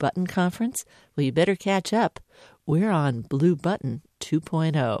Blue Button Conference? Well, you better catch up. We're on Blue Button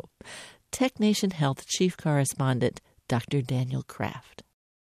 2.0. TechNation Health Chief Correspondent Dr. Daniel Kraft.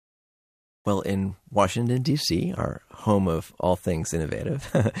 Well, in Washington, D.C., our home of all things innovative,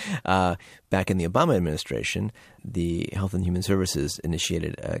 back in the Obama administration, the Health and Human Services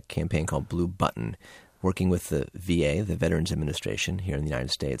initiated a campaign called Blue Button, working with the VA, the Veterans Administration here in the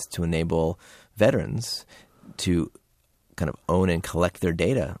United States, to enable veterans to kind of own and collect their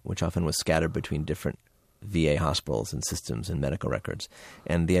data, which often was scattered between different VA hospitals and systems and medical records.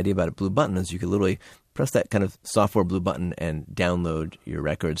 And the idea about a Blue Button is you could literally press that kind of software blue button and download your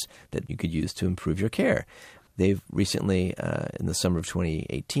records that you could use to improve your care. They've recently, in the summer of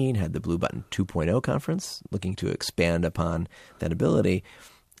 2018, had the Blue Button 2.0 conference, looking to expand upon that ability.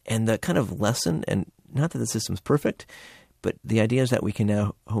 And the kind of lesson, and not that the system's perfect, but the idea is that we can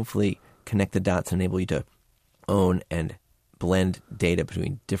now hopefully connect the dots and enable you to own and blend data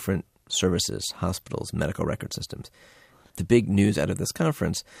between different services, hospitals, medical record systems. The big news out of this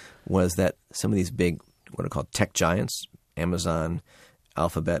conference was that some of these big, what are called tech giants, Amazon,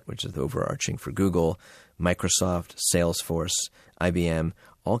 Alphabet, which is overarching for Google, Microsoft, Salesforce, IBM,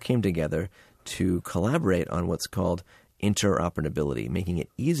 all came together to collaborate on what's called interoperability, making it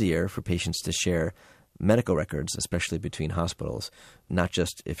easier for patients to share medical records, especially between hospitals, not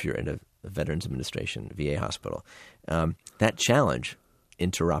just if you're in a Veterans Administration, VA hospital. That challenge,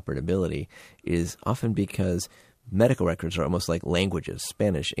 interoperability, is often because medical records are almost like languages: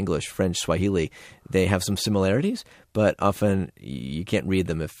 Spanish, English, French, Swahili. They have some similarities, but often you can't read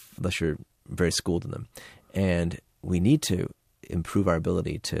them unless you're very schooled in them. And we need to improve our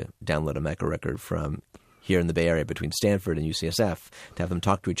ability to download a medical record from here in the Bay Area between Stanford and UCSF, to have them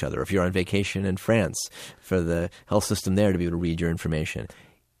talk to each other. If you're on vacation in France, for the health system there to be able to read your information.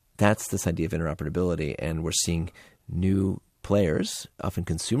 That's this idea of interoperability, and we're seeing new players, often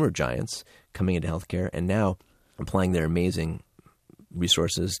consumer giants, coming into healthcare and now applying their amazing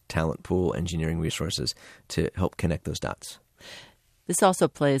resources, talent pool, engineering resources to help connect those dots. This also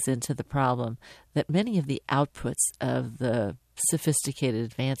plays into the problem that many of the outputs of the sophisticated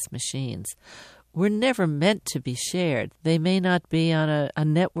advanced machines were never meant to be shared. They may not be on a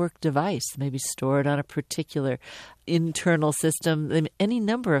network device, they may be stored on a particular internal system, any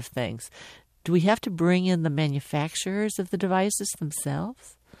number of things. Do we have to bring in the manufacturers of the devices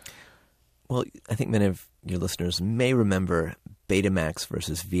themselves? Well, I think many of your listeners may remember Betamax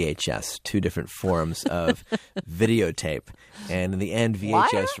versus VHS, two different forms of videotape. And in the end,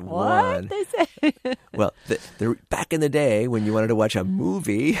 VHS won. What? They say? Well, back in the day when you wanted to watch a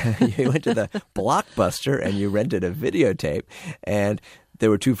movie, you went to the Blockbuster and you rented a videotape. And there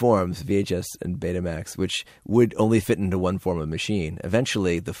were two forms, VHS and Betamax, which would only fit into one form of machine.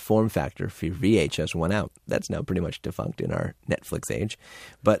 Eventually, the form factor for VHS won out. That's now pretty much defunct in our Netflix age.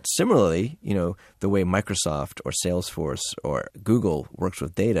 But similarly, the way Microsoft or Salesforce or Google works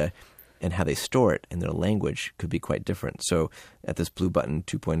with data and how they store it in their language could be quite different. So at this Blue Button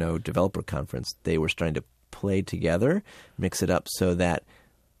 2.0 developer conference, they were starting to play together, mix it up so that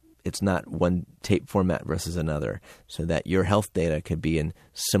it's not one tape format versus another, so that your health data could be in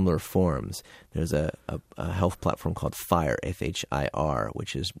similar forms. There's a health platform called FHIR, F-H-I-R,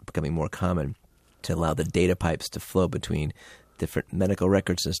 which is becoming more common to allow the data pipes to flow between different medical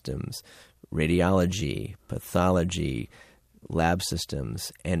record systems, radiology, pathology, lab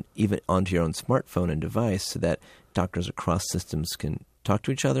systems, and even onto your own smartphone and device so that doctors across systems can talk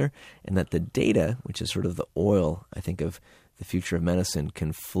to each other, and that the data, which is sort of the oil, I think, of the future of medicine,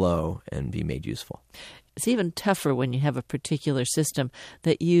 can flow and be made useful. It's even tougher when you have a particular system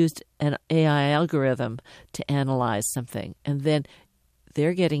that used an AI algorithm to analyze something, and then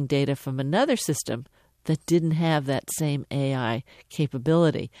they're getting data from another system that didn't have that same AI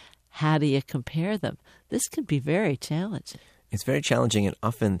capability. How do you compare them? This can be very challenging. It's very challenging, and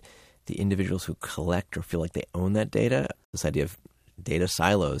often the individuals who collect or feel like they own that data, this idea of data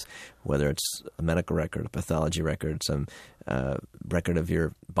silos, whether it's a medical record, a pathology record, some record of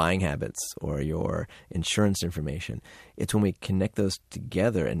your buying habits or your insurance information. It's when we connect those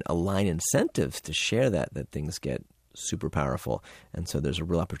together and align incentives to share that things get super powerful. And so there's a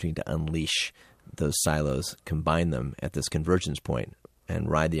real opportunity to unleash those silos, combine them at this convergence point, and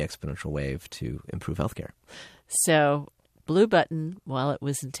ride the exponential wave to improve healthcare. So Blue Button, while it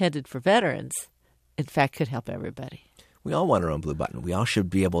was intended for veterans, in fact could help everybody. We all want our own Blue Button. We all should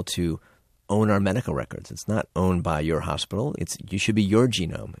be able to own our medical records. It's not owned by your hospital. You should be your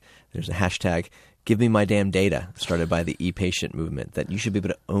genome. There's a hashtag, Give Me My Damn Data, started by the e-patient movement, that you should be able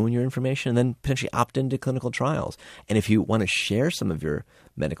to own your information and then potentially opt into clinical trials. And if you want to share some of your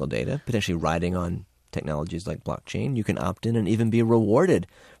medical data, potentially riding on technologies like blockchain, you can opt in and even be rewarded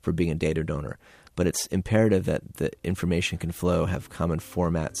for being a data donor. But it's imperative that the information can flow, have common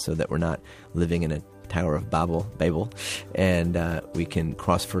formats so that we're not living in a Tower of Babel, and we can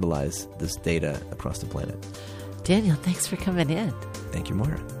cross-fertilize this data across the planet. Daniel, thanks for coming in. Thank you,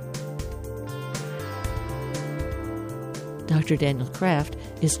 Moira. Dr. Daniel Kraft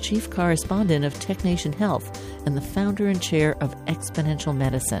is Chief Correspondent of TechNation Health and the founder and chair of Exponential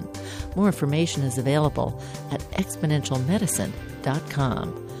Medicine. More information is available at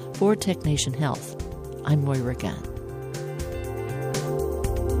exponentialmedicine.com. For TechNation Health, I'm Moira Gunn.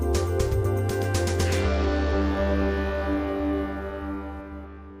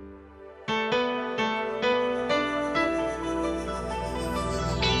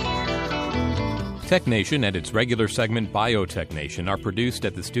 TechNation and its regular segment BioTechNation are produced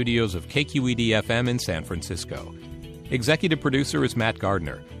at the studios of KQED-FM in San Francisco. Executive producer is Matt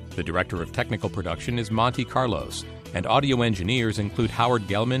Gardner. The director of technical production is Monty Carlos. And audio engineers include Howard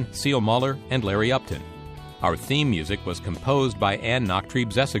Gelman, Seal Muller, and Larry Upton. Our theme music was composed by Ann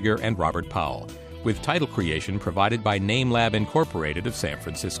Nachtrieb-Zessiger and Robert Powell, with title creation provided by NameLab Incorporated of San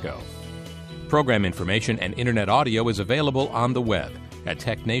Francisco. Program information and internet audio is available on the web at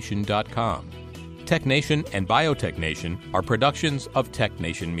technation.com. TechNation and BioTechNation are productions of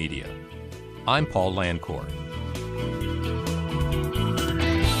TechNation Media. I'm Paul Landcourt.